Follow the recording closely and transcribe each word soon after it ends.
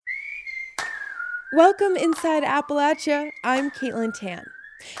Welcome inside Appalachia. I'm Caitlin Tan.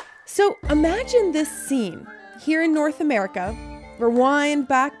 So imagine this scene here in North America. Rewind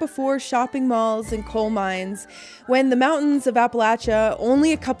back before shopping malls and coal mines, when the mountains of Appalachia,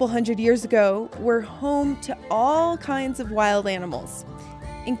 only a couple hundred years ago, were home to all kinds of wild animals,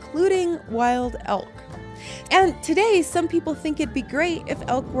 including wild elk. And today, some people think it'd be great if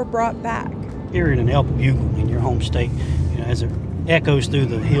elk were brought back. Hearing an elk bugle in your home state, as it echoes through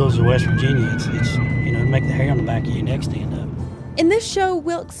the hills of West Virginia, it's to make the hair on the back of your neck stand up. In this show,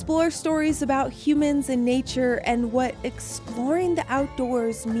 we'll explore stories about humans and nature and what exploring the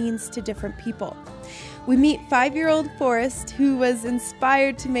outdoors means to different people. We meet 5-year-old Forrest, who was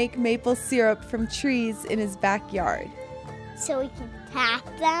inspired to make maple syrup from trees in his backyard. So we can tap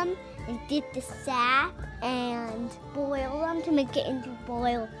them and get the sap and boil them to make it into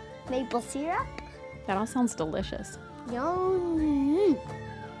boiled maple syrup. That all sounds delicious. Yum.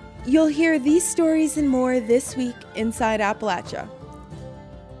 You'll hear these stories and more this week inside Appalachia.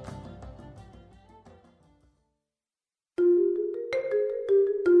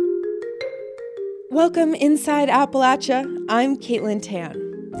 Welcome inside Appalachia. I'm Caitlin Tan.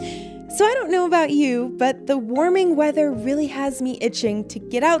 So I don't know about you, but the warming weather really has me itching to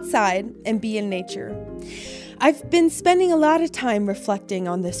get outside and be in nature. I've been spending a lot of time reflecting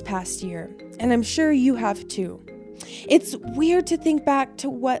on this past year, and I'm sure you have too. It's weird to think back to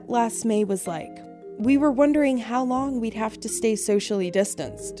what last May was like. We were wondering how long we'd have to stay socially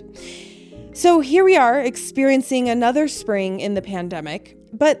distanced. So here we are, experiencing another spring in the pandemic,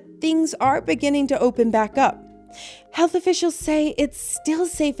 but things are beginning to open back up. Health officials say it's still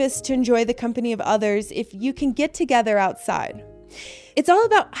safest to enjoy the company of others if you can get together outside. It's all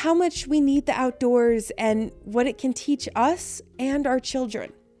about how much we need the outdoors and what it can teach us and our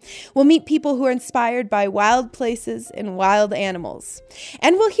children. We'll meet people who are inspired by wild places and wild animals.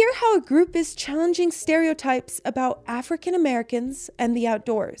 And we'll hear how a group is challenging stereotypes about African Americans and the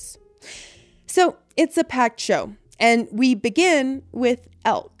outdoors. So it's a packed show, and we begin with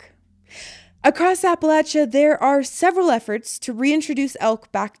elk. Across Appalachia, there are several efforts to reintroduce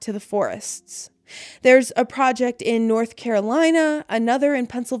elk back to the forests. There's a project in North Carolina, another in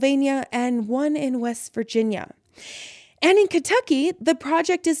Pennsylvania, and one in West Virginia. And in Kentucky, the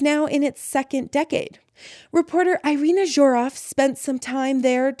project is now in its second decade. Reporter Irina Zhorov spent some time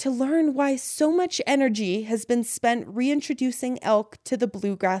there to learn why so much energy has been spent reintroducing elk to the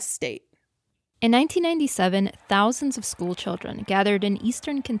bluegrass state. In 1997, thousands of schoolchildren gathered in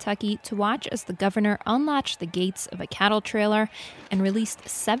eastern Kentucky to watch as the governor unlatched the gates of a cattle trailer and released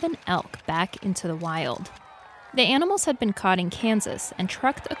 7 elk back into the wild. The animals had been caught in Kansas and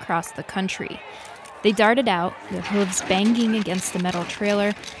trucked across the country. They darted out, their hooves banging against the metal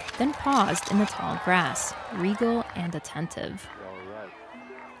trailer, then paused in the tall grass, regal and attentive.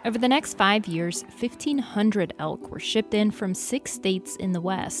 Over the next 5 years, 1,500 elk were shipped in from 6 states in the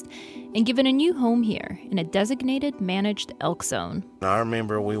West and given a new home here in a designated managed elk zone. I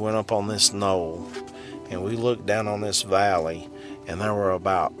remember we went up on this knoll and we looked down on this valley, and there were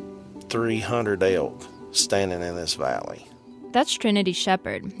about 300 elk standing in this valley. That's Trinity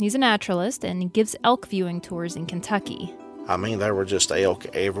Shepard. He's a naturalist and gives elk viewing tours in Kentucky. I mean, there were just elk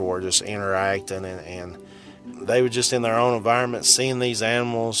everywhere, just interacting, and they were just in their own environment, seeing these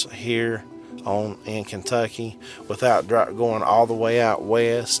animals here in Kentucky without going all the way out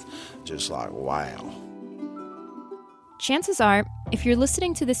west. Just like, wow. Chances are, if you're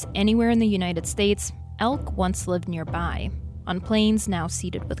listening to this anywhere in the United States, elk once lived nearby, on plains now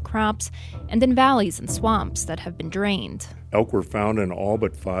seeded with crops, and in valleys and swamps that have been drained. Elk were found in all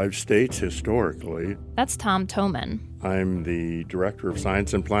but 5 states historically. That's Tom Toman. I'm the Director of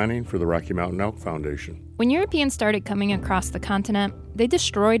Science and Planning for the Rocky Mountain Elk Foundation. When Europeans started coming across the continent, they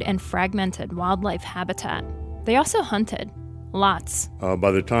destroyed and fragmented wildlife habitat. They also hunted. Lots.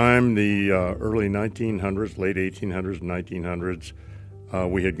 By the time the early 1900s, late 1800s, and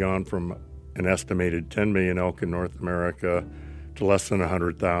 1900s, we had gone from an estimated 10 million elk in North America to less than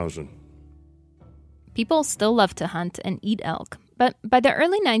 100,000. People still love to hunt and eat elk, but by the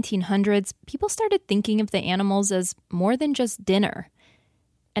early 1900s, people started thinking of the animals as more than just dinner.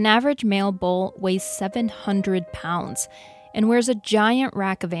 An average male bull weighs 700 pounds and wears a giant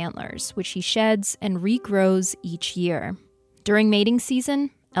rack of antlers, which he sheds and regrows each year. During mating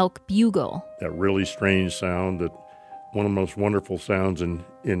season, elk bugle. That really strange sound, that one of the most wonderful sounds in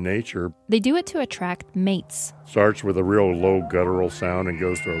nature. They do it to attract mates. Starts with a real low guttural sound and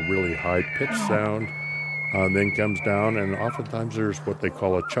goes to a really high-pitched sound, then comes down, and oftentimes there's what they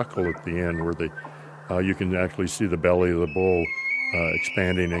call a chuckle at the end, where you can actually see the belly of the bull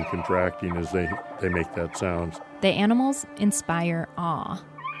expanding and contracting as they make that sound. The animals inspire awe.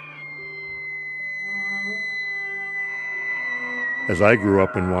 As I grew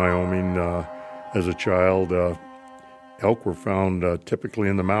up in Wyoming as a child, elk were found typically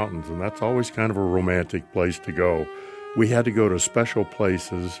in the mountains, and that's always kind of a romantic place to go. We had to go to special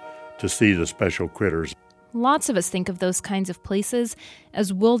places to see the special critters. Lots of us think of those kinds of places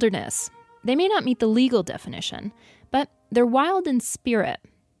as wilderness. They may not meet the legal definition, but they're wild in spirit.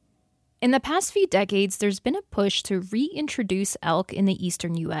 In the past few decades, there's been a push to reintroduce elk in the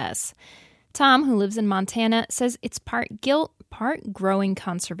eastern U.S. Tom, who lives in Montana, says it's part guilt, part growing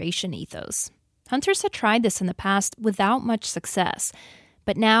conservation ethos. Hunters had tried this in the past without much success,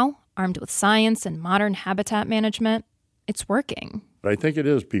 but now, armed with science and modern habitat management, it's working. I think it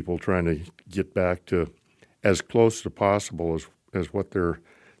is people trying to get back to as close as possible as what the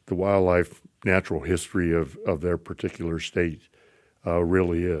wildlife natural history of their particular state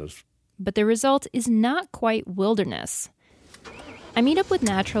really is. But the result is not quite wilderness. I meet up with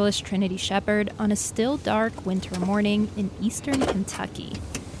naturalist Trinity Shepard on a still dark winter morning in eastern Kentucky.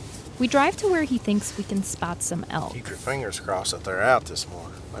 We drive to where he thinks we can spot some elk. Keep your fingers crossed that they're out this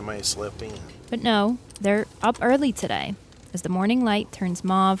morning. They may slip in. But no, they're up early today. As the morning light turns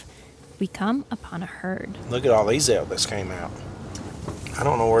mauve, we come upon a herd. Look at all these elk that came out. I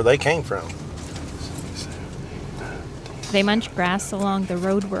don't know where they came from. They munch grass along the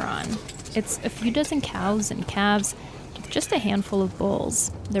road we're on. It's a few dozen cows and calves, with just a handful of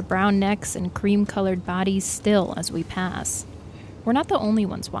bulls, their brown necks and cream-colored bodies still as we pass. We're not the only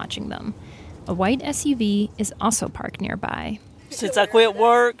ones watching them. A white SUV is also parked nearby. Since I quit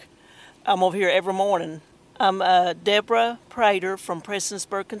work, I'm over here every morning. I'm Deborah Prater from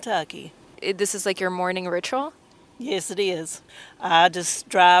Prestonsburg, Kentucky. This is like your morning ritual? Yes, it is. I just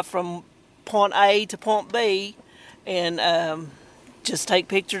drive from point A to point B and just take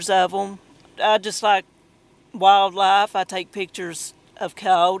pictures of them. I just like wildlife. I take pictures of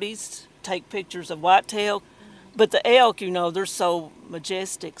coyotes, take pictures of whitetail. But the elk, they're so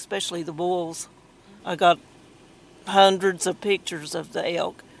majestic, especially the bulls. I got hundreds of pictures of the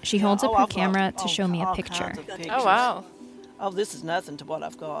elk. She holds up her camera to show me a picture. Oh, wow. Oh, this is nothing to what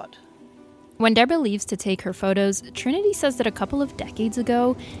I've got. When Deborah leaves to take her photos, Trinity says that a couple of decades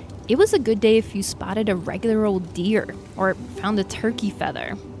ago, it was a good day if you spotted a regular old deer or found a turkey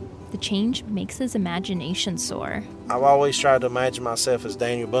feather. The change makes his imagination soar. I've always tried to imagine myself as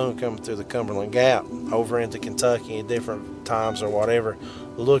Daniel Boone coming through the Cumberland Gap over into Kentucky at different times or whatever,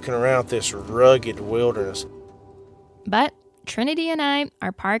 looking around this rugged wilderness. But Trinity and I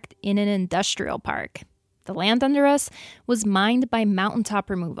are parked in an industrial park. The land under us was mined by mountaintop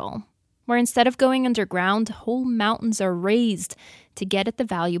removal, where instead of going underground, whole mountains are raised to get at the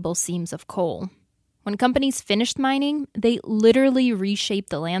valuable seams of coal. When companies finished mining, they literally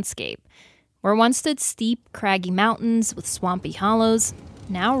reshaped the landscape. Where once stood steep, craggy mountains with swampy hollows,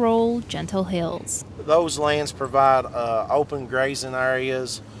 now roll gentle hills. Those lands provide open grazing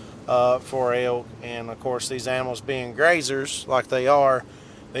areas for elk, and of course these animals being grazers like they are,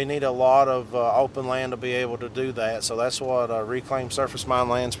 they need a lot of open land to be able to do that, so that's what reclaimed surface mine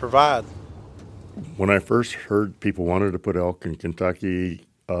lands provide. When I first heard people wanted to put elk in Kentucky,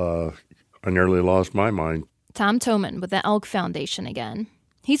 I nearly lost my mind. Tom Toman with the Elk Foundation again.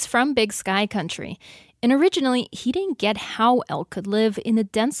 He's from Big Sky Country, and originally he didn't get how elk could live in the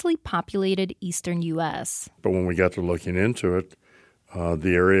densely populated eastern U.S. But when we got to looking into it,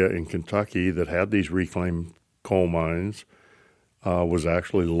 the area in Kentucky that had these reclaimed coal mines was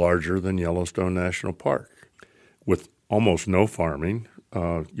actually larger than Yellowstone National Park, with almost no farming,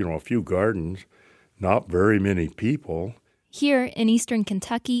 a few gardens, not very many people. Here in eastern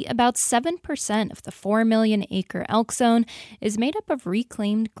Kentucky, about 7% of the 4 million acre elk zone is made up of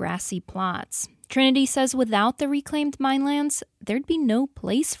reclaimed grassy plots. Trinity says without the reclaimed mine lands, there'd be no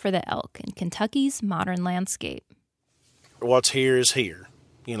place for the elk in Kentucky's modern landscape. What's here is here.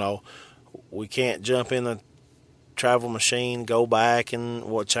 We can't jump in the travel machine, go back and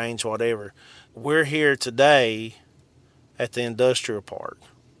change whatever. We're here today at the industrial park.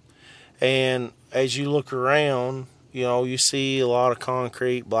 And as you look around, you see a lot of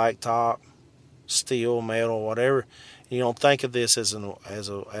concrete, blacktop, steel, metal, whatever. You don't think of this as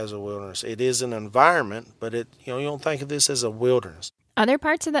a wilderness. It is an environment, but you don't think of this as a wilderness. Other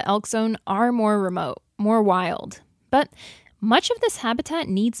parts of the elk zone are more remote, more wild. But much of this habitat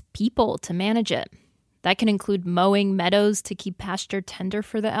needs people to manage it. That can include mowing meadows to keep pasture tender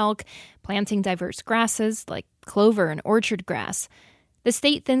for the elk, planting diverse grasses like clover and orchard grass. The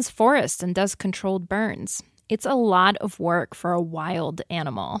state thins forests and does controlled burns. It's a lot of work for a wild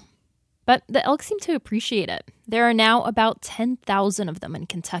animal. But the elk seem to appreciate it. There are now about 10,000 of them in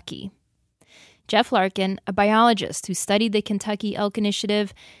Kentucky. Jeff Larkin, a biologist who studied the Kentucky Elk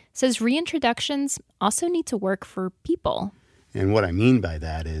Initiative, says reintroductions also need to work for people. And what I mean by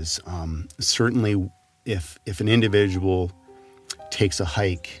that is certainly if an individual takes a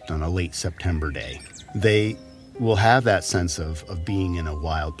hike on a late September day, they will have that sense of being in a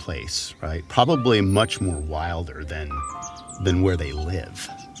wild place, right? Probably much more wilder than where they live.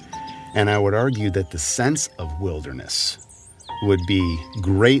 And I would argue that the sense of wilderness would be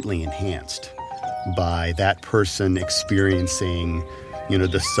greatly enhanced by that person experiencing,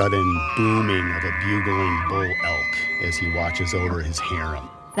 the sudden booming of a bugling bull elk as he watches over his harem.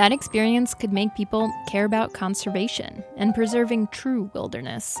 That experience could make people care about conservation and preserving true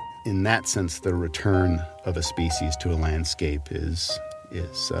wilderness. In that sense, the return of a species to a landscape is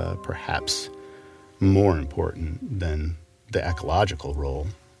perhaps more important than the ecological role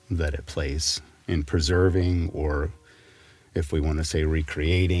that it plays in preserving, or if we want to say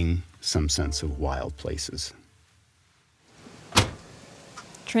recreating, some sense of wild places.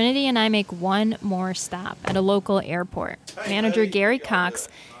 Trinity and I make one more stop at a local airport. Manager Gary Cox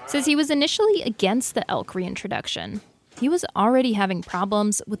says he was initially against the elk reintroduction. He was already having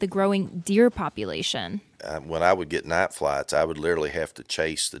problems with the growing deer population. When I would get night flights, I would literally have to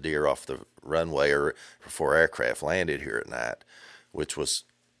chase the deer off the runway or before aircraft landed here at night, which was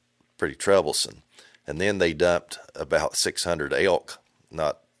pretty troublesome. And then they dumped about 600 elk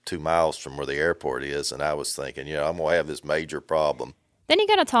not 2 miles from where the airport is, and I was thinking, I'm going to have this major problem. Then he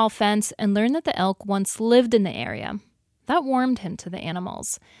got a tall fence and learned that the elk once lived in the area. That warmed him to the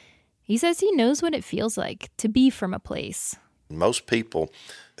animals. He says he knows what it feels like to be from a place. Most people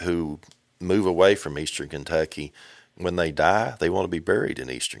who move away from eastern Kentucky, when they die, they want to be buried in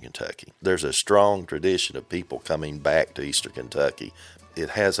eastern Kentucky. There's a strong tradition of people coming back to eastern Kentucky.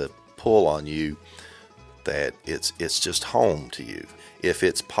 It has a pull on you that it's just home to you. If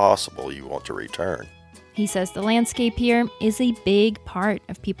it's possible, you want to return. He says the landscape here is a big part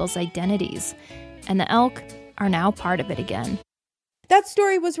of people's identities, and the elk are now part of it again. That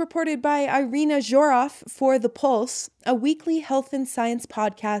story was reported by Irina Zhorov for The Pulse, a weekly health and science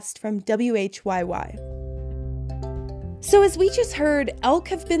podcast from WHYY. So as we just heard, elk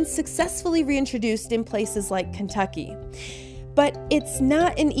have been successfully reintroduced in places like Kentucky. But it's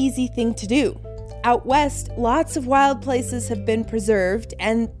not an easy thing to do. Out west, lots of wild places have been preserved,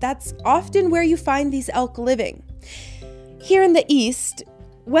 and that's often where you find these elk living. Here in the east,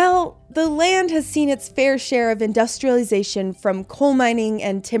 well, the land has seen its fair share of industrialization from coal mining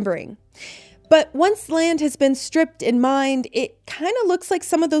and timbering. But once land has been stripped and mined, it kind of looks like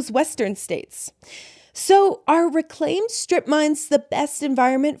some of those western states. So are reclaimed strip mines the best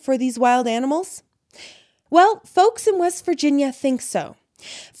environment for these wild animals? Well, folks in West Virginia think so.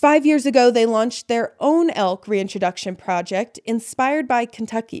 5 years ago, they launched their own elk reintroduction project inspired by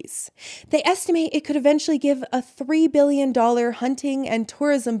Kentucky's. They estimate it could eventually give a $3 billion hunting and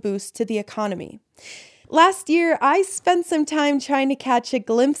tourism boost to the economy. Last year, I spent some time trying to catch a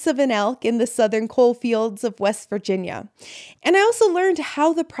glimpse of an elk in the southern coal fields of West Virginia. And I also learned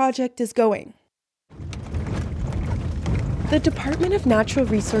how the project is going. The Department of Natural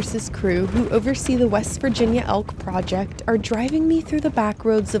Resources crew who oversee the West Virginia Elk Project are driving me through the back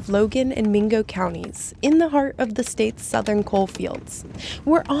roads of Logan and Mingo counties, in the heart of the state's southern coal fields.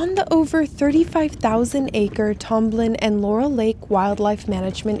 We're on the over 35,000-acre Tomblin and Laurel Lake Wildlife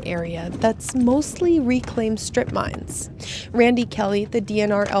Management Area that's mostly reclaimed strip mines. Randy Kelly, the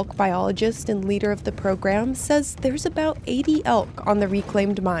DNR elk biologist and leader of the program, says there's about 80 elk on the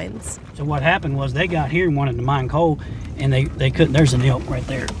reclaimed mines. So what happened was they got here and wanted to mine coal, and they couldn't. There's an elk right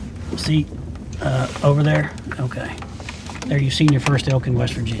there. See, over there? Okay. There you've seen your first elk in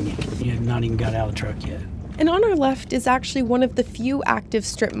West Virginia. You have not even got out of the truck yet. And on our left is actually one of the few active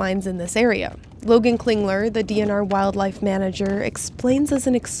strip mines in this area. Logan Klingler, the DNR wildlife manager, explains as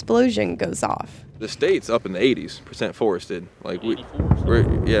an explosion goes off. The state's up in the 80% forested. Like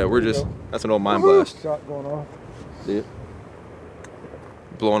we're just, that's an old mine blast. Shot going off. See it?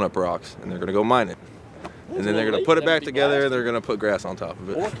 Blowing up rocks, and they're gonna go mine it. And then they're going to put it back together, they're going to put grass on top of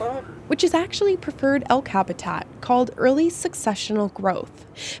it. Which is actually preferred elk habitat, called early successional growth.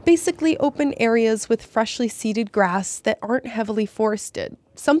 Basically open areas with freshly seeded grass that aren't heavily forested,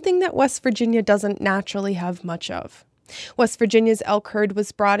 something that West Virginia doesn't naturally have much of. West Virginia's elk herd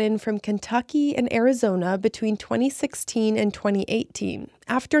was brought in from Kentucky and Arizona between 2016 and 2018,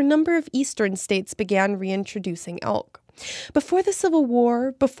 after a number of eastern states began reintroducing elk. Before the Civil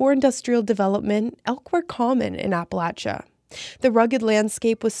War, before industrial development, elk were common in Appalachia. The rugged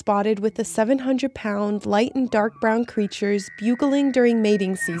landscape was spotted with the 700-pound light and dark brown creatures bugling during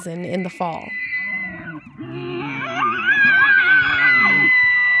mating season in the fall.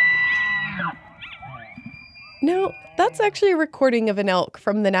 Now, that's actually a recording of an elk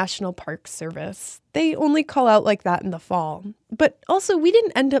from the National Park Service. They only call out like that in the fall. But also, we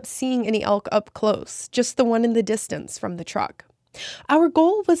didn't end up seeing any elk up close, just the one in the distance from the truck. Our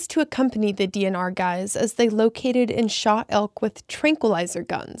goal was to accompany the DNR guys as they located and shot elk with tranquilizer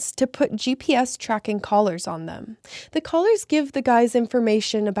guns to put GPS tracking collars on them. The collars give the guys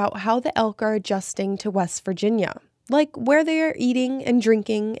information about how the elk are adjusting to West Virginia, like where they are eating and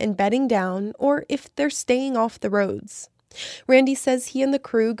drinking and bedding down, or if they're staying off the roads. Randy says he and the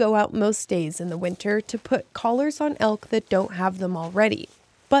crew go out most days in the winter to put collars on elk that don't have them already.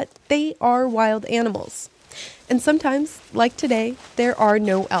 But they are wild animals. And sometimes, like today, there are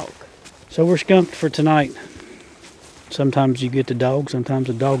no elk. So we're skunked for tonight. Sometimes you get the dog, sometimes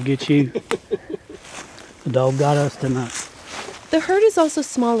the dog gets you. The dog got us tonight. The herd is also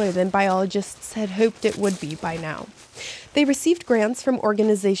smaller than biologists had hoped it would be by now. They received grants from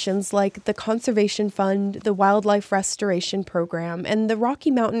organizations like the Conservation Fund, the Wildlife Restoration Program, and the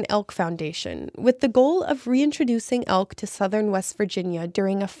Rocky Mountain Elk Foundation, with the goal of reintroducing elk to southern West Virginia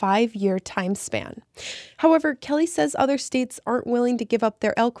during a 5-year time span. However, Kelly says other states aren't willing to give up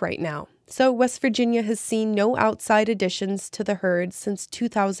their elk right now, so West Virginia has seen no outside additions to the herd since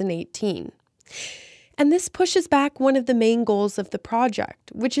 2018. And this pushes back one of the main goals of the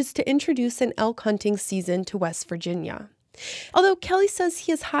project, which is to introduce an elk hunting season to West Virginia. Although Kelly says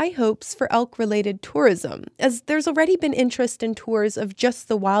he has high hopes for elk-related tourism, as there's already been interest in tours of just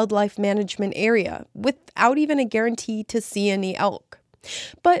the wildlife management area, without even a guarantee to see any elk.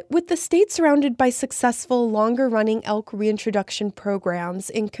 But with the state surrounded by successful, longer-running elk reintroduction programs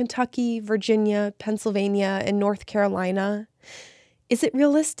in Kentucky, Virginia, Pennsylvania, and North Carolina, is it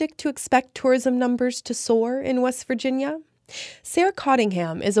realistic to expect tourism numbers to soar in West Virginia? Sarah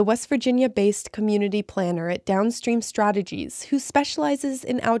Cottingham is a West Virginia-based community planner at Downstream Strategies who specializes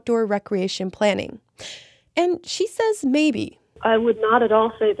in outdoor recreation planning. And she says maybe. I would not at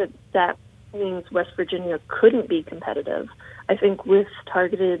all say that means West Virginia couldn't be competitive. I think with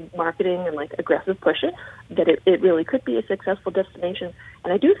targeted marketing and aggressive push that it really could be a successful destination.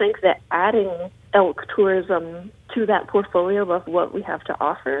 And I do think that adding elk tourism to that portfolio of what we have to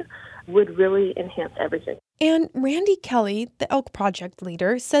offer would really enhance everything. And Randy Kelly, the Elk Project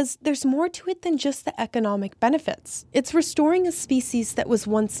leader, says there's more to it than just the economic benefits. It's restoring a species that was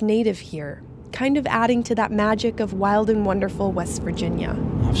once native here, kind of adding to that magic of wild and wonderful West Virginia.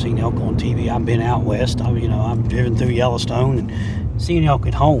 I've seen elk on TV. I've been out west. I've driven through Yellowstone, and seeing elk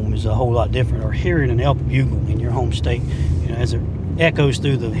at home is a whole lot different. Or hearing an elk bugle in your home state, as it echoes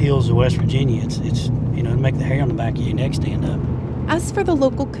through the hills of West Virginia, it's to make the hair on the back of your neck stand up. As for the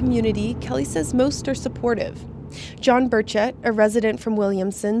local community, Kelly says most are supportive. John Burchett, a resident from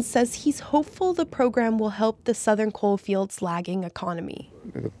Williamson, says he's hopeful the program will help the southern coalfields' lagging economy.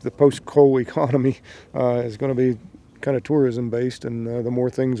 The post-coal economy is going to be kind of tourism-based, and the more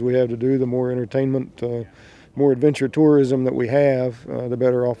things we have to do, the more entertainment, more adventure tourism that we have, the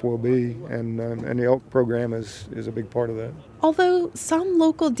better off we'll be, and the elk program is a big part of that. Although some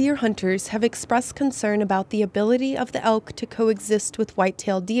local deer hunters have expressed concern about the ability of the elk to coexist with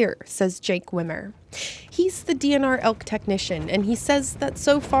white-tailed deer, says Jake Wimmer. He's the DNR elk technician, and he says that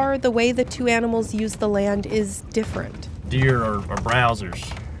so far the way the two animals use the land is different. Deer are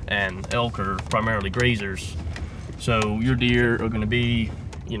browsers, and elk are primarily grazers. So your deer are going to be,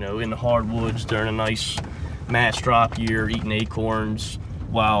 in the hardwoods during a nice match drop year, eating acorns,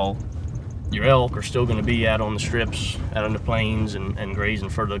 while your elk are still going to be out on the strips, out on the plains, and grazing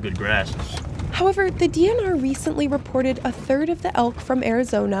for the good grasses. However, the DNR recently reported a third of the elk from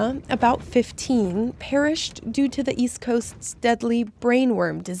Arizona, about 15, perished due to the East Coast's deadly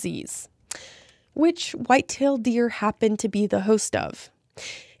brainworm disease, which white-tailed deer happen to be the host of.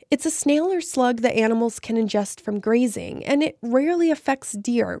 It's a snail or slug that animals can ingest from grazing, and it rarely affects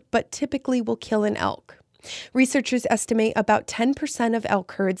deer, but typically will kill an elk. Researchers estimate about 10% of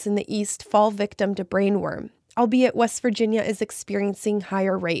elk herds in the East fall victim to brainworm, albeit West Virginia is experiencing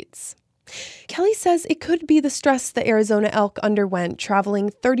higher rates. Kelly says it could be the stress the Arizona elk underwent traveling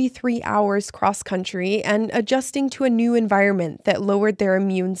 33 hours cross-country and adjusting to a new environment that lowered their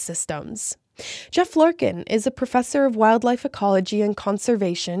immune systems. Jeff Larkin is a professor of wildlife ecology and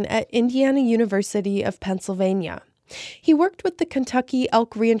conservation at Indiana University of Pennsylvania. He worked with the Kentucky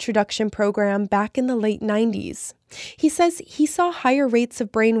Elk Reintroduction Program back in the late 90s. He says he saw higher rates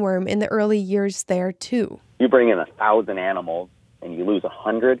of brainworm in the early years there, too. You bring in 1,000 animals and you lose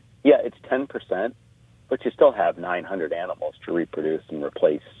 100, yeah, it's 10%, but you still have 900 animals to reproduce and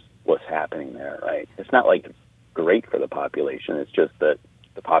replace what's happening there, right? It's not like it's great for the population. It's just that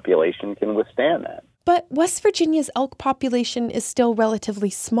the population can withstand that. But West Virginia's elk population is still relatively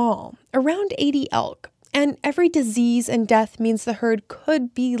small, around 80 elk. And every disease and death means the herd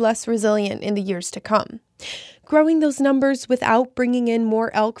could be less resilient in the years to come. Growing those numbers without bringing in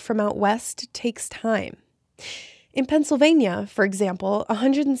more elk from out west takes time. In Pennsylvania, for example,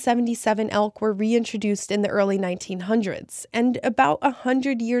 177 elk were reintroduced in the early 1900s, and about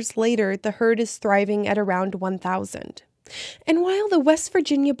 100 years later, the herd is thriving at around 1,000. And while the West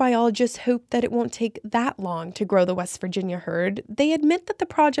Virginia biologists hope that it won't take that long to grow the West Virginia herd, they admit that the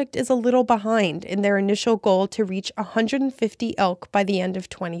project is a little behind in their initial goal to reach 150 elk by the end of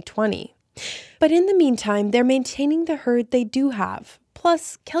 2020. But in the meantime, they're maintaining the herd they do have.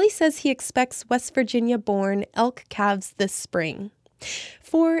 Plus, Kelly says he expects West Virginia-born elk calves this spring.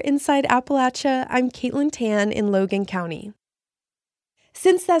 For Inside Appalachia, I'm Caitlin Tan in Logan County.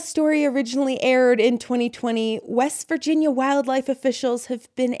 Since that story originally aired in 2020, West Virginia wildlife officials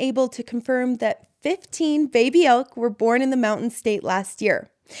have been able to confirm that 15 baby elk were born in the mountain state last year.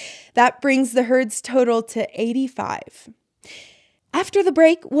 That brings the herd's total to 85. After the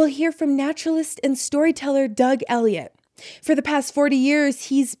break, we'll hear from naturalist and storyteller Doug Elliott. For the past 40 years,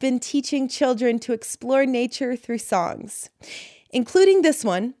 he's been teaching children to explore nature through songs, including this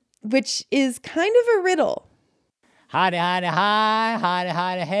one, which is kind of a riddle. Hidey, hidey, hi, hidey,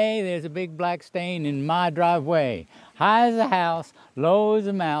 hidey, hey, there's a big black stain in my driveway. High as a house, low as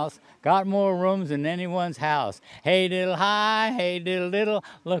a mouse, got more rooms than anyone's house. Hey diddle hi, hey diddle diddle,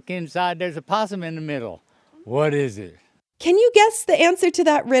 look inside, there's a possum in the middle. What is it? Can you guess the answer to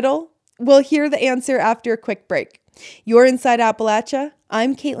that riddle? We'll hear the answer after a quick break. You're Inside Appalachia.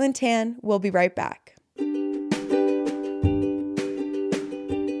 I'm Caitlin Tan. We'll be right back.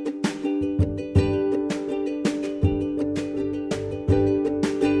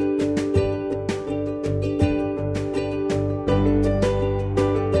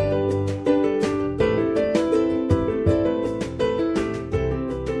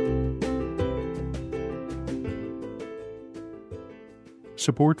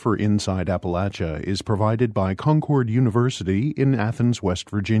 Support for Inside Appalachia is provided by Concord University in Athens, West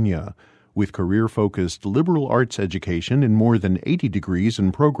Virginia. With career-focused liberal arts education in more than 80 degrees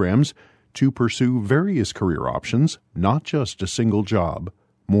and programs to pursue various career options, not just a single job.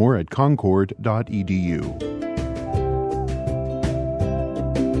 More at concord.edu.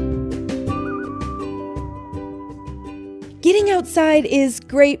 Getting outside is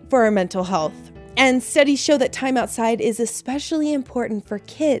great for our mental health. And studies show that time outside is especially important for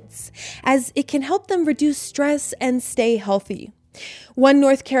kids, as it can help them reduce stress and stay healthy. One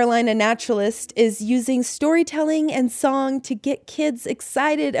North Carolina naturalist is using storytelling and song to get kids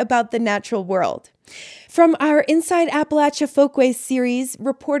excited about the natural world. From our Inside Appalachia Folkways series,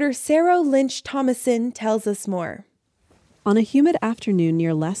 reporter Sarah Lynch Thomason tells us more. On a humid afternoon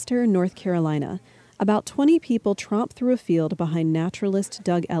near Leicester, North Carolina, about 20 people tromp through a field behind naturalist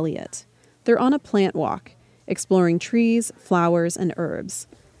Doug Elliott. They're on a plant walk, exploring trees, flowers, and herbs.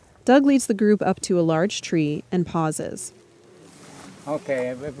 Doug leads the group up to a large tree and pauses. Okay,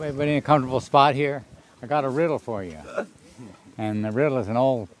 everybody in a comfortable spot here? I got a riddle for you. And the riddle is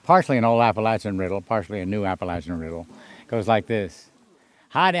partially an old Appalachian riddle, partially a new Appalachian riddle. It goes like this.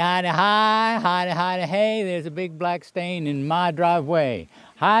 Hidey, hidey, hi, hidey, hidey, hey, there's a big black stain in my driveway.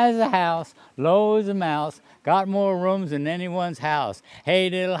 High as a house, low as a mouse, got more rooms than anyone's house. Hey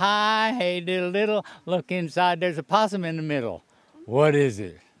diddle hi, hey diddle diddle, look inside, there's a possum in the middle. What is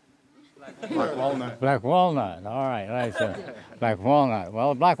it? Black walnut. Black walnut, all right, black walnut.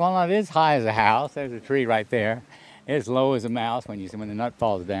 Well, black walnut is high as a house, there's a tree right there. It's low as a mouse when the nut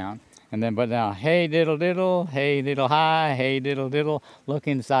falls down. And then, but now, hey diddle diddle, hey diddle hi, hey diddle diddle, look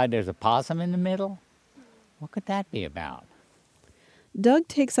inside, there's a possum in the middle. What could that be about? Doug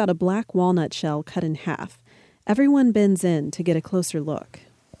takes out a black walnut shell cut in half. Everyone bends in to get a closer look.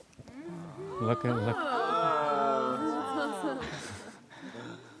 Look. Oh my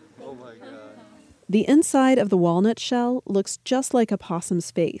God. The inside of the walnut shell looks just like a possum's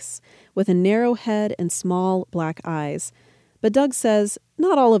face, with a narrow head and small black eyes. But Doug says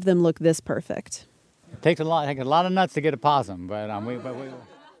not all of them look this perfect. It takes a lot of nuts to get a possum, but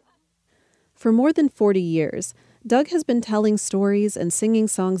For more than 40 years, Doug has been telling stories and singing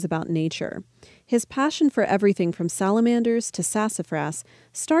songs about nature. His passion for everything from salamanders to sassafras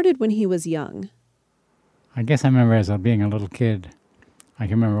started when he was young. I guess I remember as being a little kid, I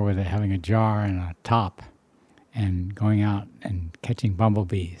can remember having a jar and a top and going out and catching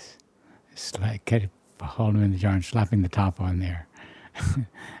bumblebees. Holding them in the jar and slapping the top on there.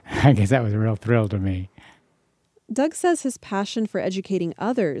 I guess that was a real thrill to me. Doug says his passion for educating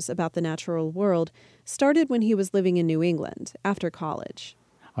others about the natural world started when he was living in New England after college.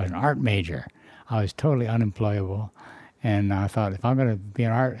 I was an art major. I was totally unemployable, And I thought, if I'm going to be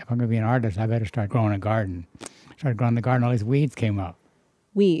an artist, I better start growing a garden. Started growing the garden, all these weeds came up.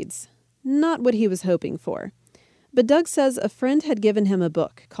 Weeds. Not what he was hoping for. But Doug says a friend had given him a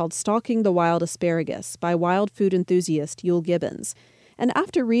book called Stalking the Wild Asparagus by wild food enthusiast Yule Gibbons. And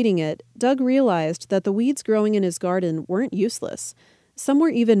after reading it, Doug realized that the weeds growing in his garden weren't useless. Some were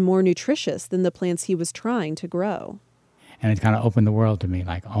even more nutritious than the plants he was trying to grow. And it kind of opened the world to me,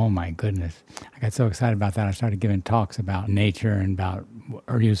 like, oh my goodness. I got so excited about that, I started giving talks about nature and about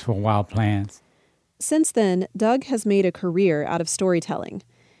useful wild plants. Since then, Doug has made a career out of storytelling.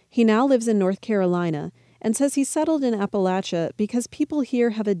 He now lives in North Carolina and says he settled in Appalachia because people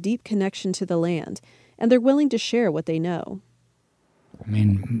here have a deep connection to the land, and they're willing to share what they know. I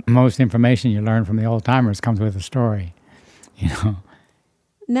mean, most information you learn from the old-timers comes with a story, you know.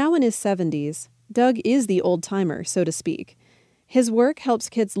 Now in his 70s, Doug is the old-timer, so to speak. His work helps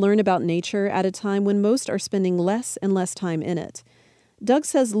kids learn about nature at a time when most are spending less and less time in it. Doug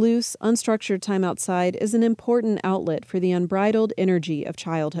says loose, unstructured time outside is an important outlet for the unbridled energy of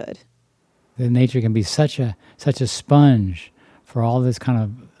childhood. The nature can be such a sponge for all this kind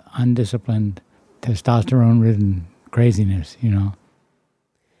of undisciplined, testosterone-ridden craziness, you know.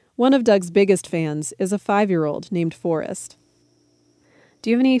 One of Doug's biggest fans is a 5-year-old named Forrest. Do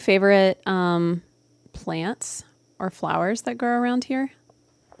you have any favorite plants or flowers that grow around here?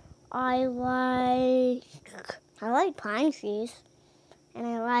 I like pine trees, and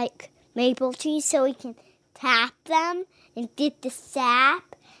I like maple trees so we can tap them and get the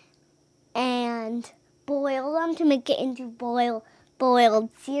sap and boil them to make it into boiled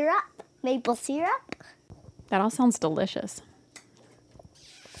syrup, maple syrup. That all sounds delicious.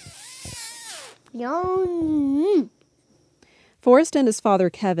 Yum. Forrest and his father,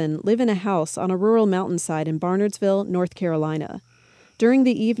 Kevin, live in a house on a rural mountainside in Barnardsville, North Carolina. During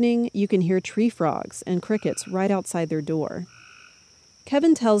the evening, you can hear tree frogs and crickets right outside their door.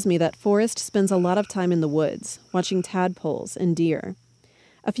 Kevin tells me that Forrest spends a lot of time in the woods, watching tadpoles and deer.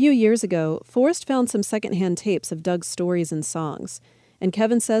 A few years ago, Forrest found some secondhand tapes of Doug's stories and songs, and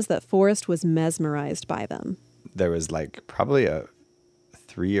Kevin says that Forrest was mesmerized by them. There was like probably a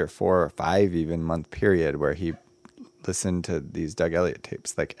 3 or 4 or 5 even month period where he listened to these Doug Elliott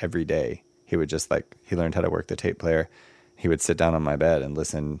tapes like every day. He would just he learned how to work the tape player. He would sit down on my bed and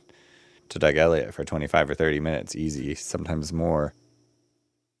listen to Doug Elliott for 25 or 30 minutes, easy, sometimes more.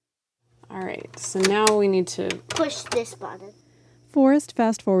 All right, so now we need to push this button. Forrest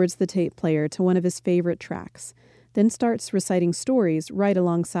fast-forwards the tape player to one of his favorite tracks, then starts reciting stories right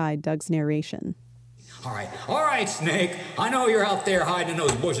alongside Doug's narration. All right, Snake. I know you're out there hiding in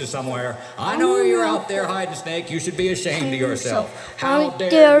those bushes somewhere. I know you're out there hiding, Snake. You should be ashamed of yourself. How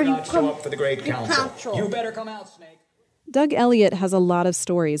dare you not show up for the Great Council? You better come out, Snake. Doug Elliott has a lot of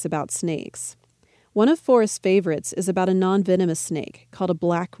stories about snakes. One of Forrest's favorites is about a non-venomous snake called a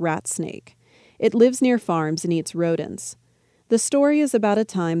black rat snake. It lives near farms and eats rodents. The story is about a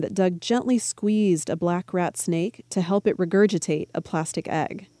time that Doug gently squeezed a black rat snake to help it regurgitate a plastic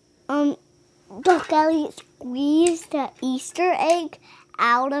egg. Doug Elliott squeezed an Easter egg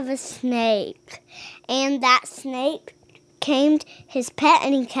out of a snake. And that snake came his pet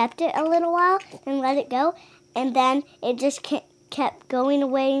and he kept it a little while and let it go. And then it just kept going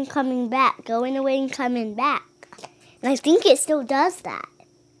away and coming back, going away and coming back. And I think it still does that.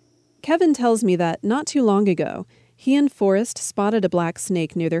 Kevin tells me that not too long ago, he and Forrest spotted a black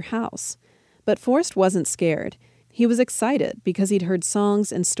snake near their house. But Forrest wasn't scared. He was excited because he'd heard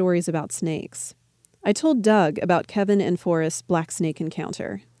songs and stories about snakes. I told Doug about Kevin and Forrest's black snake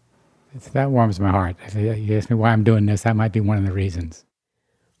encounter. That warms my heart. If you ask me why I'm doing this, that might be one of the reasons.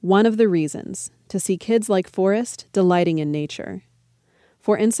 One of the reasons, to see kids like Forrest delighting in nature.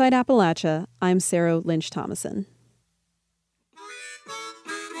 For Inside Appalachia, I'm Sarah Lynch Thomason.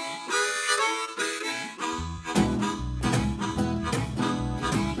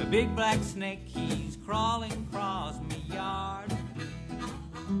 The big black snake, he's crawling across me yard.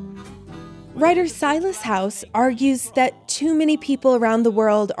 Writer Silas House argues that too many people around the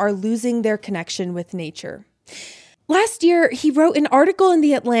world are losing their connection with nature. Last year, he wrote an article in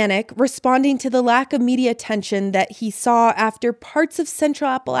The Atlantic responding to the lack of media attention that he saw after parts of Central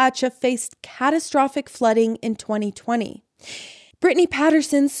Appalachia faced catastrophic flooding in 2020. Brittany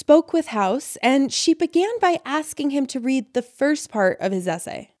Patterson spoke with House, and she began by asking him to read the first part of his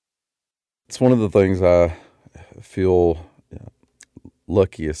essay. It's one of the things I feel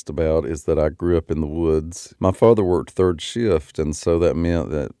luckiest about is that I grew up in the woods. My father worked third shift, and so that meant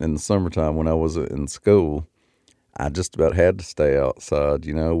that in the summertime when I was in school, I just about had to stay outside,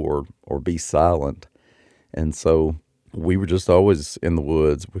 or be silent. And so we were just always in the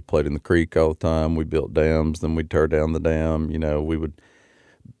woods. We played in the creek all the time. We built dams, then we'd tear down the dam. We would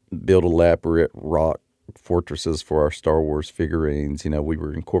build elaborate rock fortresses for our Star Wars figurines. We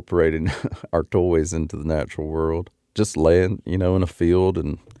were incorporating our toys into the natural world. Just laying, in a field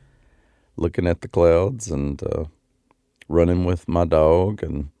and looking at the clouds and running with my dog.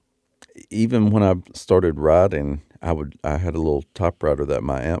 And even when I started riding, I had a little typewriter that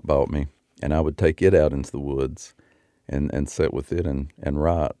my aunt bought me, and I would take it out into the woods and sit with it and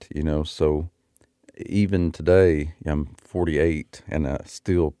write, So even today, I'm 48, and I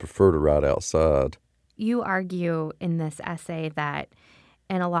still prefer to ride outside. You argue in this essay that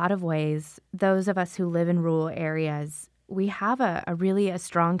in a lot of ways, those of us who live in rural areas, we have a really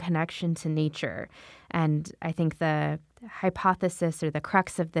strong connection to nature. And I think the hypothesis or the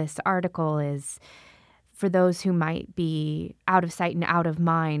crux of this article is for those who might be out of sight and out of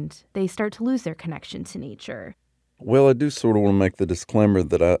mind, they start to lose their connection to nature. Well, I do sort of want to make the disclaimer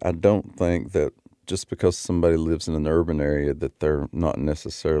that I don't think that just because somebody lives in an urban area that they're not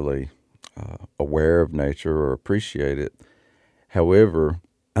necessarily aware of nature or appreciate it. However,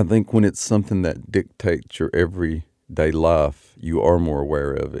 I think when it's something that dictates your everyday life, you are more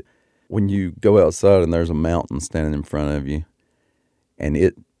aware of it. When you go outside and there's a mountain standing in front of you, and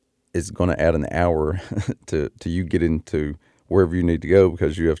it is going to add an hour to you getting to wherever you need to go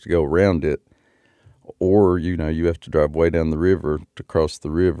because you have to go around it, or, you have to drive way down the river to cross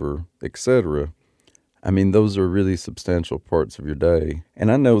the river, etc. I mean, those are really substantial parts of your day.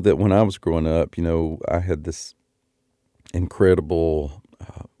 And I know that when I was growing up, I had this incredible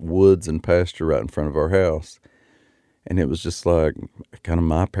woods and pasture right in front of our house. And it was just like kind of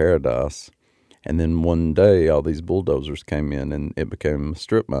my paradise. And then one day, all these bulldozers came in, and it became a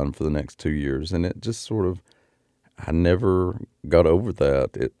strip mine for the next 2 years. And it just sort of, I never got over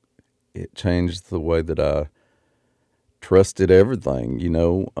that. It changed the way that I trusted everything,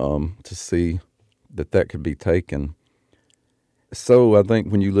 to see that could be taken. So I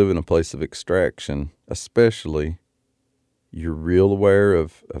think when you live in a place of extraction, especially, you're real aware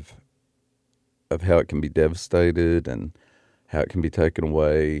of how it can be devastated and how it can be taken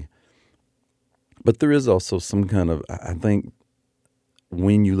away. But there is also some kind of, I think,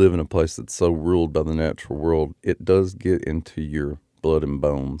 when you live in a place that's so ruled by the natural world, it does get into your blood and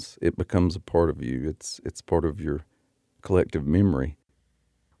bones. It becomes a part of you. It's part of your collective memory.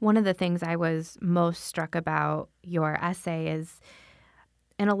 One of the things I was most struck about your essay is,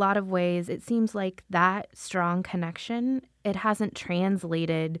 in a lot of ways, it seems like that strong connection, it hasn't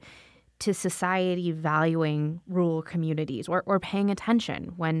translated to society valuing rural communities or paying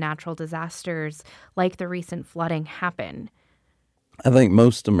attention when natural disasters like the recent flooding happen. I think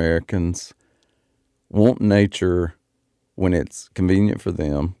most Americans want nature when it's convenient for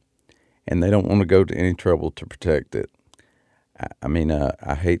them, and they don't want to go to any trouble to protect it. I mean,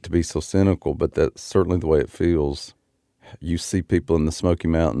 I hate to be so cynical, but that's certainly the way it feels. You see people in the Smoky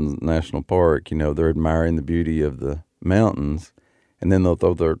Mountains National Park, they're admiring the beauty of the mountains, and then they'll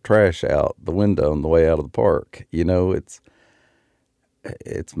throw their trash out the window on the way out of the park. It's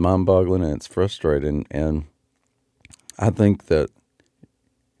mind-boggling and it's frustrating. And I think that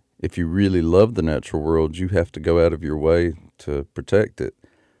if you really love the natural world, you have to go out of your way to protect it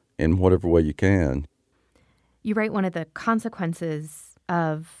in whatever way you can. You write one of the consequences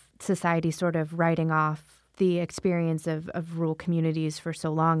of society sort of writing off the experience of rural communities for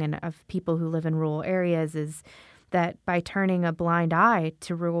so long and of people who live in rural areas is that by turning a blind eye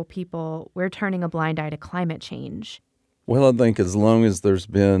to rural people, we're turning a blind eye to climate change. Well, I think as long as there's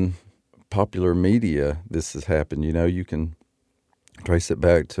been popular media, this has happened. You can trace it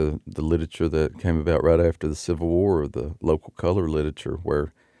back to the literature that came about right after the Civil War, the local color literature,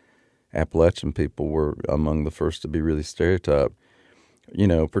 where Appalachian people were among the first to be really stereotyped,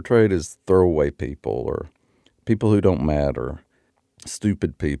 portrayed as throwaway people or people who don't matter,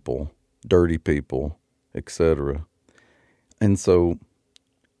 stupid people, dirty people, etc. And so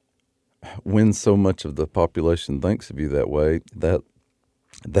when so much of the population thinks of you that way, that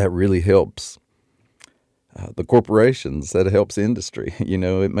really helps the corporations, that helps industry.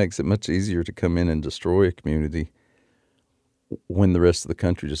 It makes it much easier to come in and destroy a community when the rest of the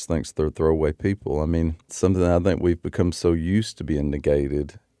country just thinks they're throwaway people. I mean, something I think we've become so used to being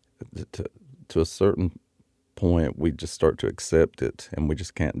negated, to a certain point, we just start to accept it, and we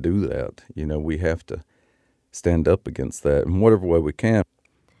just can't do that. We have to stand up against that in whatever way we can.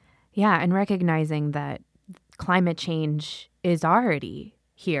 Yeah, and recognizing that climate change is already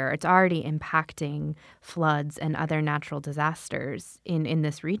here. It's already impacting floods and other natural disasters in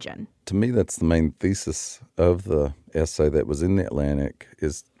this region. To me, that's the main thesis of the essay that was in The Atlantic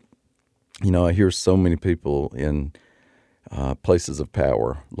is, I hear so many people in places of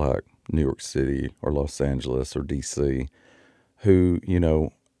power like New York City or Los Angeles or D.C. who,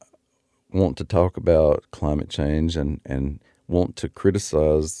 want to talk about climate change and want to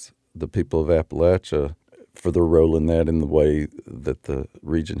criticize the people of Appalachia for their role in that in the way that the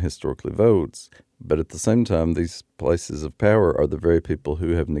region historically votes. But at the same time, these places of power are the very people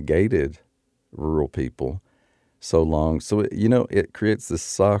who have negated rural people so long. So, it creates this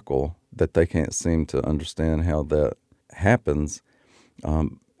cycle that they can't seem to understand how that happens.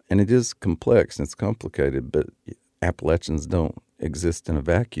 And it is complex and it's complicated, but Appalachians don't exist in a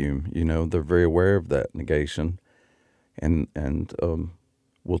vacuum. They're very aware of that negation and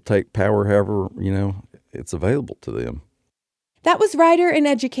will take power however, it's available to them. That was writer and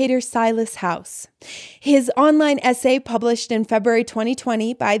educator Silas House. His online essay published in February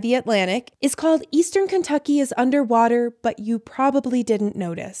 2020 by The Atlantic is called Eastern Kentucky is Underwater, but You Probably Didn't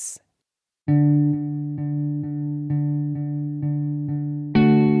Notice.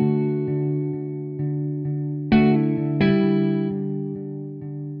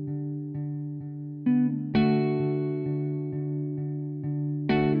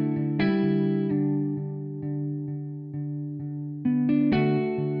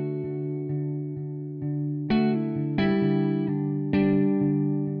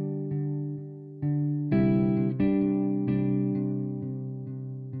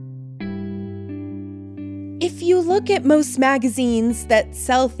 If you look at most magazines that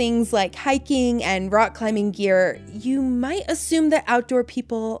sell things like hiking and rock climbing gear, you might assume that outdoor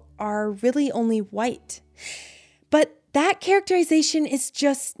people are really only white. But that characterization is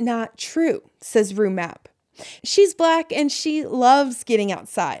just not true, says Rue Mapp. She's Black and she loves getting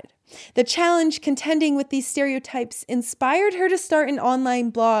outside. The challenge contending with these stereotypes inspired her to start an online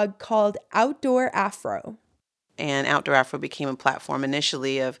blog called Outdoor Afro. And Outdoor Afro became a platform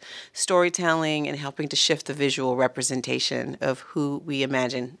initially of storytelling and helping to shift the visual representation of who we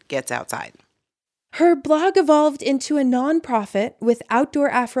imagine gets outside. Her blog evolved into a nonprofit with Outdoor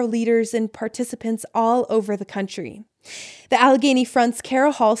Afro leaders and participants all over the country. The Allegheny Front's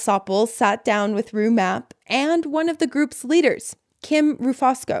Carol Hall Soppel sat down with Rue Mapp and one of the group's leaders, Kim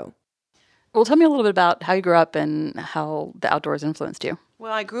Rufosco. Well, tell me a little bit about how you grew up and how the outdoors influenced you.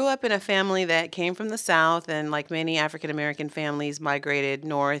 Well, I grew up in a family that came from the South and, like many African-American families, migrated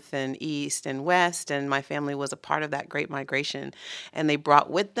north and east and west, and my family was a part of that great migration. And they brought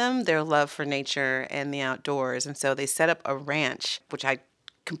with them their love for nature and the outdoors, and so they set up a ranch, which I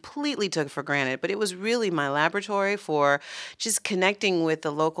completely took for granted, but it was really my laboratory for just connecting with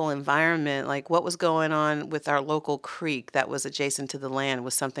the local environment. Like what was going on with our local creek that was adjacent to the land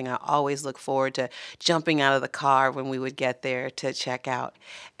was something I always looked forward to jumping out of the car when we would get there to check out.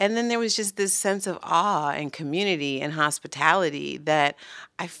 And then there was just this sense of awe and community and hospitality that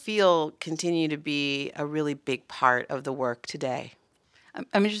I feel continue to be a really big part of the work today.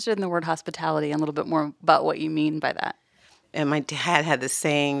 I'm interested in the word hospitality and a little bit more about what you mean by that. And my dad had this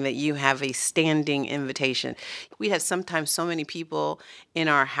saying that you have a standing invitation. We had sometimes so many people in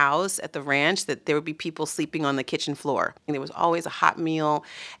our house at the ranch that there would be people sleeping on the kitchen floor. And there was always a hot meal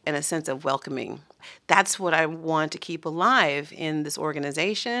and a sense of welcoming. That's what I want to keep alive in this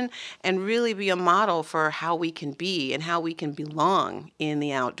organization and really be a model for how we can be and how we can belong in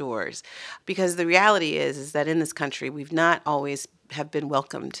the outdoors. Because the reality is that in this country, we've not always have been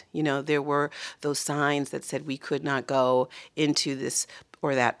welcomed. You know, there were those signs that said we could not go into this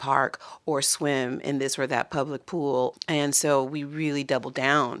or that park or swim in this or that public pool. And so we really doubled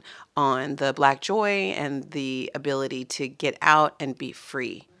down on the Black joy and the ability to get out and be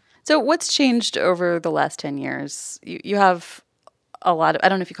free. So what's changed over the last 10 years? You have a lot of, I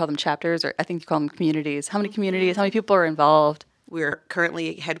don't know if you call them chapters or I think you call them communities. How many communities, how many people are involved? We're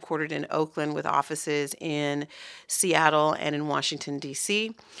currently headquartered in Oakland with offices in Seattle and in Washington,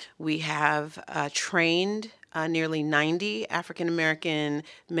 D.C. We have trained nearly 90 African-American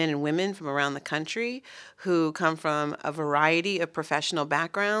men and women from around the country who come from a variety of professional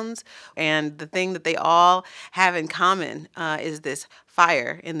backgrounds. And the thing that they all have in common is this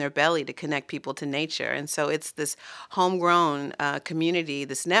fire in their belly to connect people to nature. And so it's this homegrown community,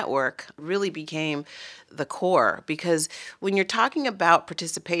 this network really became the core, because when you're talking about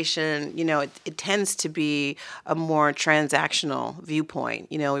participation, you know, it tends to be a more transactional viewpoint.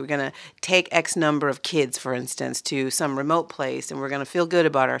 You know, we're going to take X number of kids, for instance, to some remote place, and we're going to feel good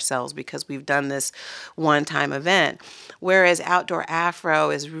about ourselves because we've done this one-time event. Whereas Outdoor Afro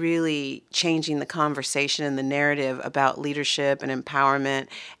is really changing the conversation and the narrative about leadership and empowerment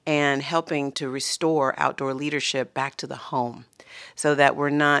and helping to restore outdoor leadership back to the home so that we're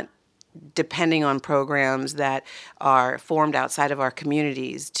not depending on programs that are formed outside of our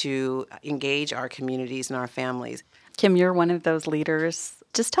communities to engage our communities and our families. Kim, you're one of those leaders.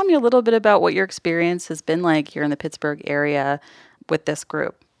 Just tell me a little bit about what your experience has been like here in the Pittsburgh area with this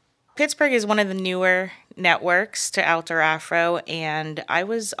group. Pittsburgh is one of the newer networks to Outdoor Afro, and I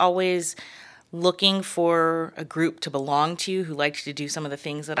was always looking for a group to belong to who liked to do some of the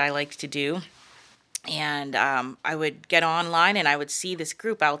things that I liked to do. And I would get online and I would see this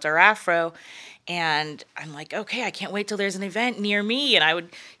group, Outdoor Afro, and I'm like, okay, I can't wait till there's an event near me. And I would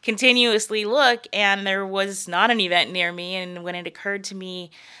continuously look, and there was not an event near me. And when it occurred to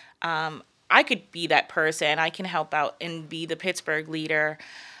me, I could be that person. I can help out and be the Pittsburgh leader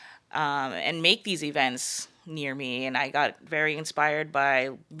and make these events near me. And I got very inspired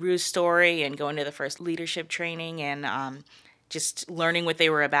by Rue's story and going to the first leadership training and just learning what they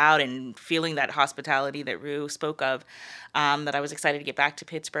were about and feeling that hospitality that Rue spoke of, that I was excited to get back to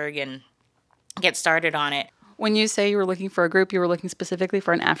Pittsburgh and get started on it. When you say you were looking for a group, you were looking specifically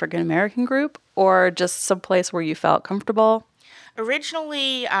for an African-American group or just some place where you felt comfortable?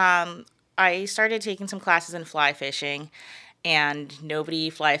 Originally, I started taking some classes in fly fishing, and nobody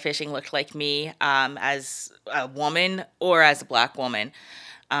fly fishing looked like me as a woman or as a Black woman.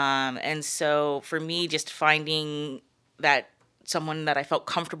 And so for me, just finding that someone that I felt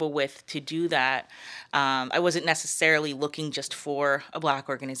comfortable with to do that, I wasn't necessarily looking just for a Black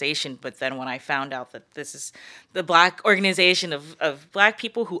organization, but then when I found out that this is the Black organization of Black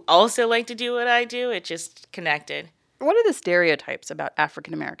people who also like to do what I do, it just connected. What are the stereotypes about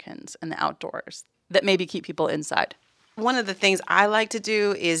African Americans and the outdoors that maybe keep people inside? One of the things I like to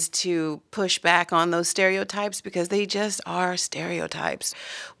do is to push back on those stereotypes because they just are stereotypes.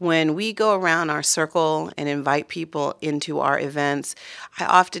 When we go around our circle and invite people into our events, I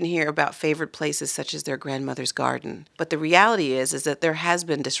often hear about favorite places such as their grandmother's garden. But the reality is that there has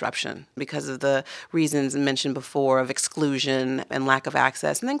been disruption because of the reasons mentioned before of exclusion and lack of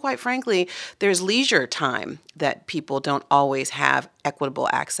access. And then quite frankly, there's leisure time that people don't always have equitable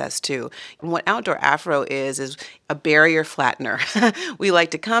access to. And what Outdoor Afro is a barrier flattener. We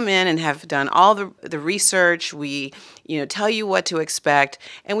like to come in and have done all the research. We, tell you what to expect,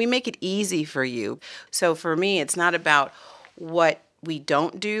 and we make it easy for you. So for me, it's not about what we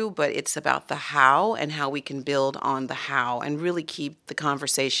don't do, but it's about the how and how we can build on the how and really keep the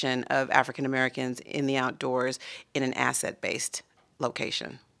conversation of African Americans in the outdoors in an asset-based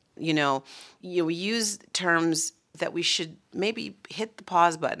location. We use terms that we should maybe hit the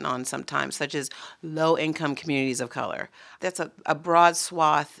pause button on sometimes, such as low-income communities of color. That's a broad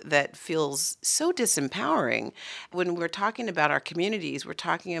swath that feels so disempowering. When we're talking about our communities, we're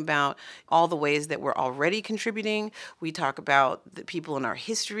talking about all the ways that we're already contributing. We talk about the people in our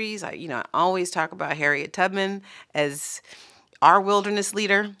histories. I always talk about Harriet Tubman as our wilderness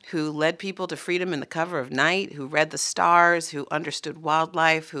leader who led people to freedom in the cover of night, who read the stars, who understood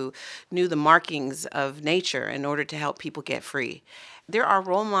wildlife, who knew the markings of nature in order to help people get free. There are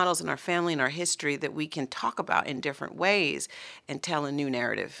role models in our family and our history that we can talk about in different ways and tell a new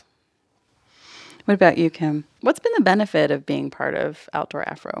narrative. What about you, Kim? What's been the benefit of being part of Outdoor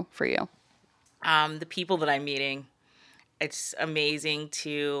Afro for you? The people that I'm meeting. It's amazing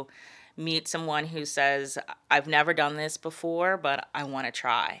to meet someone who says, I've never done this before, but I want to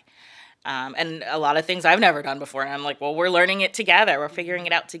try. And a lot of things I've never done before. And I'm like, well, we're learning it together. We're figuring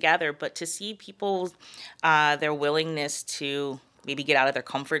it out together. But to see people, their willingness to maybe get out of their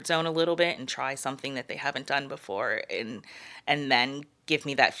comfort zone a little bit and try something that they haven't done before and then give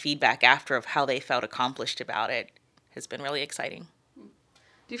me that feedback after of how they felt accomplished about it has been really exciting.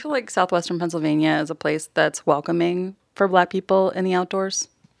 Do you feel like Southwestern Pennsylvania is a place that's welcoming for Black people in the outdoors?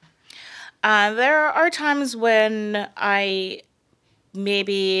 There are times when I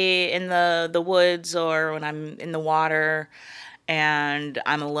maybe in the woods or when I'm in the water and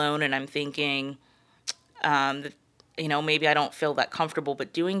I'm alone and I'm thinking, maybe I don't feel that comfortable,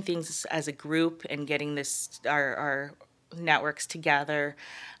 but doing things as a group and getting our networks together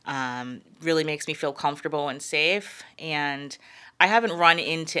really makes me feel comfortable and safe. And I haven't run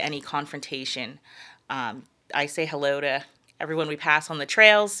into any confrontation. I say hello to everyone we pass on the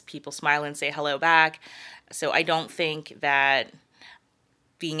trails. People smile and say hello back. So I don't think that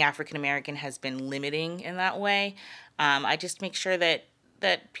being African American has been limiting in that way. I just make sure that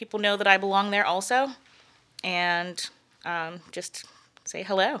people know that I belong there also, and just say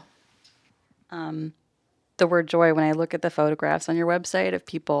hello. The word joy, when I look at the photographs on your website of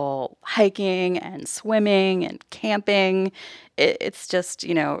people hiking and swimming and camping, it's just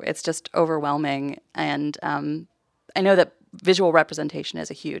overwhelming. And I know that visual representation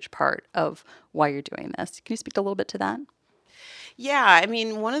is a huge part of why you're doing this. Can you speak a little bit to that? Yeah,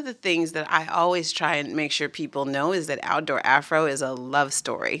 one of the things that I always try and make sure people know is that Outdoor Afro is a love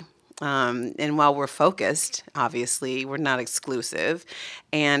story. And while we're focused, obviously, we're not exclusive.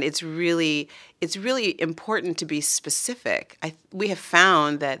 And it's really important to be specific. We have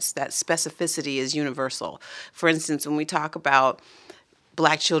found that specificity is universal. For instance, when we talk about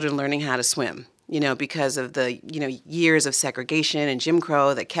Black children learning how to swim, because of the, years of segregation and Jim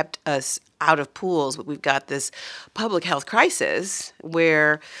Crow that kept us out of pools, but we've got this public health crisis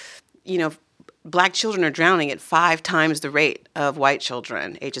where, Black children are drowning at 5 times the rate of white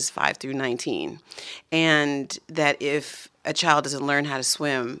children, ages 5 through 19. And that if a child doesn't learn how to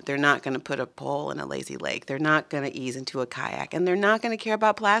swim, they're not going to put a pole in a lazy lake. They're not going to ease into a kayak, and they're not going to care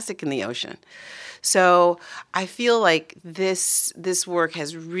about plastic in the ocean. So I feel like this work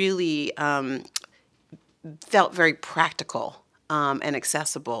has really felt very practical and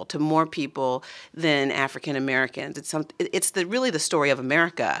accessible to more people than African Americans. It's really the story of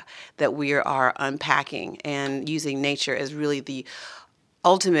America that we are unpacking, and using nature as really the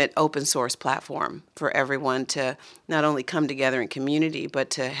ultimate open source platform for everyone to not only come together in community, but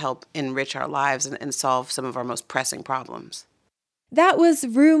to help enrich our lives and solve some of our most pressing problems. That was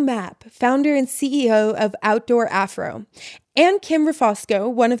Rue Mapp, founder and CEO of Outdoor Afro, and Kim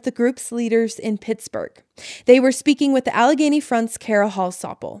Rafosco, one of the group's leaders in Pittsburgh. They were speaking with the Allegheny Front's Kara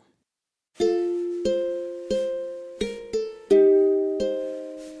Hallsoppel.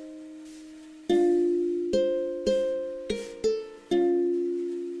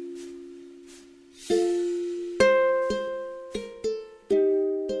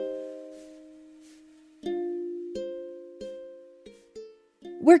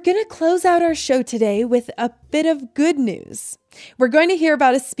 We're going to close out our show today with a bit of good news. We're going to hear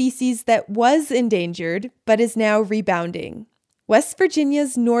about a species that was endangered, but is now rebounding. West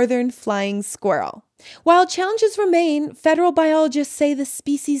Virginia's northern flying squirrel. While challenges remain, federal biologists say the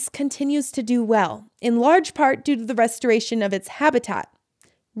species continues to do well, in large part due to the restoration of its habitat,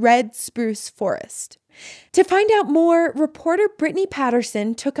 red spruce forest. To find out more, reporter Brittany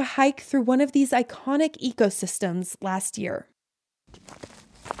Patterson took a hike through one of these iconic ecosystems last year.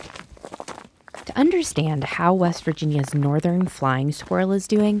 To understand how West Virginia's northern flying squirrel is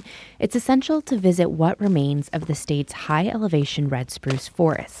doing, it's essential to visit what remains of the state's high-elevation red spruce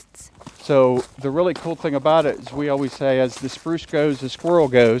forests. So the really cool thing about it is we always say, as the spruce goes, the squirrel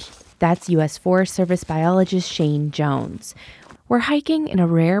goes. That's U.S. Forest Service biologist Shane Jones. We're hiking in a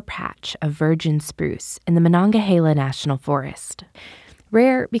rare patch of virgin spruce in the Monongahela National Forest.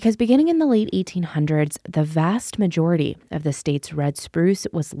 Rare because beginning in the late 1800s, the vast majority of the state's red spruce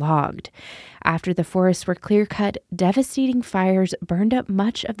was logged. After the forests were clear-cut, devastating fires burned up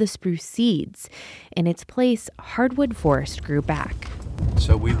much of the spruce seeds. In its place, hardwood forest grew back.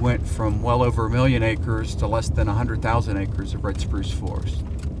 So we went from well over 1 million acres to less than 100,000 acres of red spruce forest.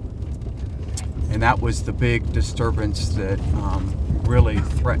 And that was the big disturbance that really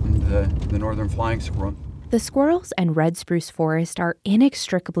threatened the northern flying squirrel. The squirrels and red spruce forest are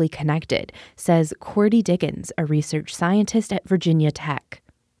inextricably connected, says Cordy Diggins, a research scientist at Virginia Tech.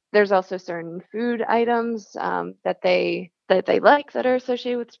 There's also certain food items that they like that are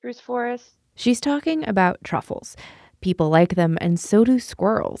associated with spruce forests. She's talking about truffles. People like them, and so do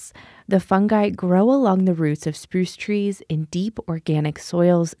squirrels. The fungi grow along the roots of spruce trees in deep organic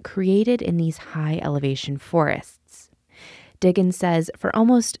soils created in these high-elevation forests. Diggins says for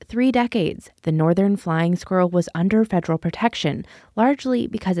almost 3 decades, the northern flying squirrel was under federal protection, largely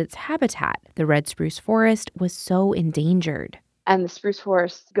because its habitat, the red spruce forest, was so endangered. And the spruce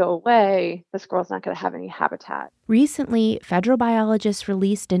forests go away, the squirrel's not going to have any habitat. Recently, federal biologists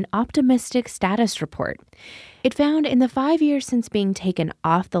released an optimistic status report. It found in the 5 years since being taken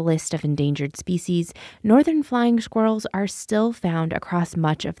off the list of endangered species, northern flying squirrels are still found across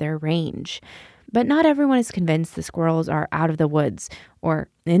much of their range. But not everyone is convinced the squirrels are out of the woods or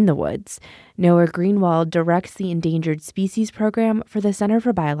in the woods. Noah Greenwald directs the Endangered Species Program for the Center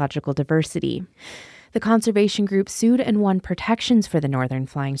for Biological Diversity. The conservation group sued and won protections for the northern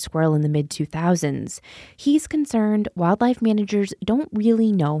flying squirrel in the mid-2000s. He's concerned wildlife managers don't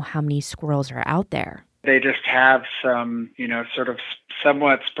really know how many squirrels are out there. They just have some, sort of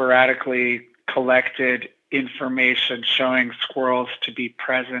somewhat sporadically collected information showing squirrels to be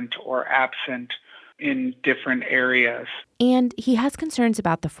present or absent in different areas. And he has concerns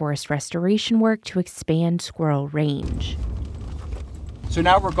about the forest restoration work to expand squirrel range. So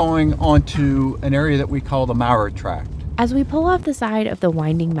now we're going on to an area that we call the Maurer Tract. As we pull off the side of the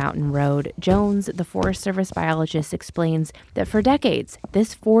winding mountain road, Jones, the Forest Service biologist, explains that for decades,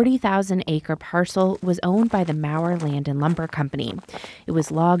 this 40,000-acre parcel was owned by the Maurer Land and Lumber Company. It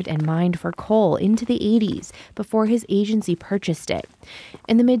was logged and mined for coal into the 80s before his agency purchased it.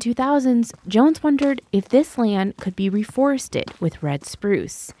 In the mid-2000s, Jones wondered if this land could be reforested with red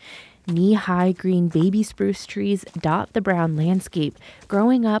spruce. Knee-high green baby spruce trees dot the brown landscape,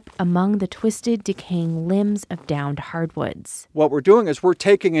 growing up among the twisted, decaying limbs of downed hardwoods. What we're doing is we're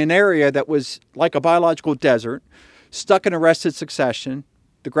taking an area that was like a biological desert, stuck in arrested succession,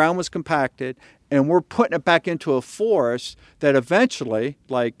 the ground was compacted, and we're putting it back into a forest that eventually,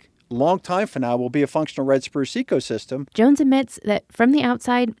 like a long time from now, will be a functional red spruce ecosystem. Jones admits that from the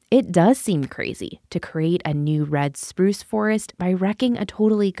outside, it does seem crazy to create a new red spruce forest by wrecking a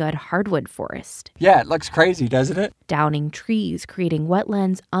totally good hardwood forest. Yeah, it looks crazy, doesn't it? Downing trees, creating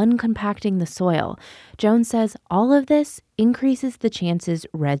wetlands, uncompacting the soil. Jones says all of this increases the chances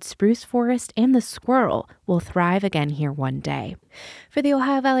red spruce forest and the squirrel will thrive again here one day. For the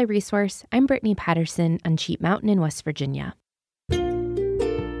Ohio Valley Resource, I'm Brittany Patterson on Sheep Mountain in West Virginia.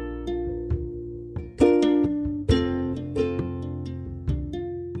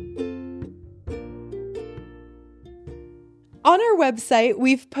 On our website,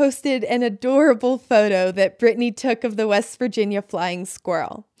 we've posted an adorable photo that Brittany took of the West Virginia flying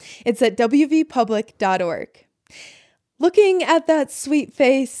squirrel. It's at wvpublic.org. Looking at that sweet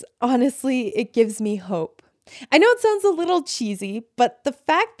face, honestly, it gives me hope. I know it sounds a little cheesy, but the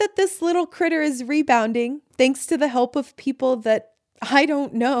fact that this little critter is rebounding, thanks to the help of people that I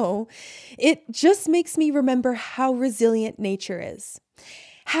don't know, it just makes me remember how resilient nature is.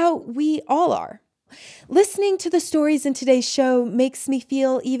 How we all are. Listening to the stories in today's show makes me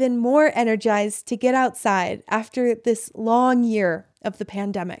feel even more energized to get outside after this long year of the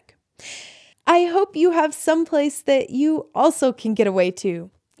pandemic. I hope you have someplace that you also can get away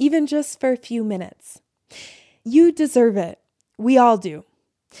to, even just for a few minutes. You deserve it. We all do.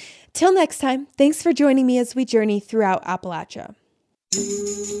 Till next time, thanks for joining me as we journey throughout Appalachia.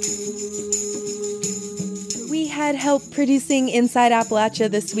 We had help producing Inside Appalachia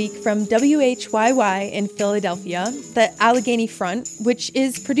this week from WHYY in Philadelphia, the Allegheny Front, which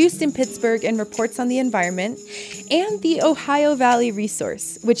is produced in Pittsburgh and reports on the environment, and the Ohio Valley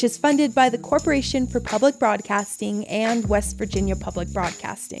Resource, which is funded by the Corporation for Public Broadcasting and West Virginia Public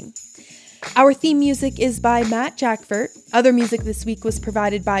Broadcasting. Our theme music is by Matt Jackfert. Other music this week was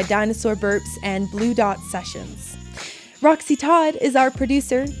provided by Dinosaur Burps and Blue Dot Sessions. Roxy Todd is our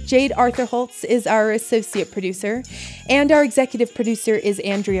producer, Jade Arthur-Holtz is our associate producer, and our executive producer is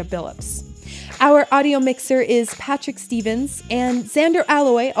Andrea Billups. Our audio mixer is Patrick Stevens, and Xander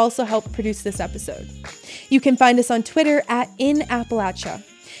Alloy also helped produce this episode. You can find us on Twitter at InAppalachia.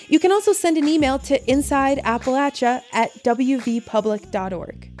 You can also send an email to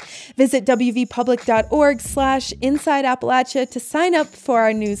insideappalachia@wvpublic.org. Visit wvpublic.org/insideappalachia to sign up for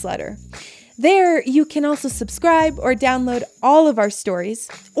our newsletter. There, you can also subscribe or download all of our stories,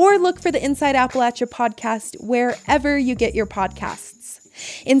 or look for the Inside Appalachia podcast wherever you get your podcasts.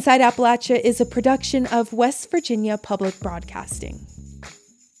 Inside Appalachia is a production of West Virginia Public Broadcasting.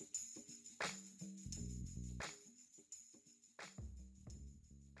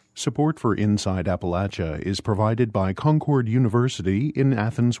 Support for Inside Appalachia is provided by Concord University in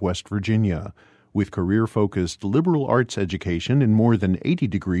Athens, West Virginia, with career-focused liberal arts education in more than 80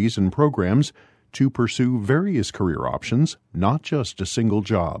 degrees and programs to pursue various career options, not just a single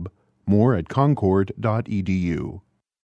job. More at concord.edu.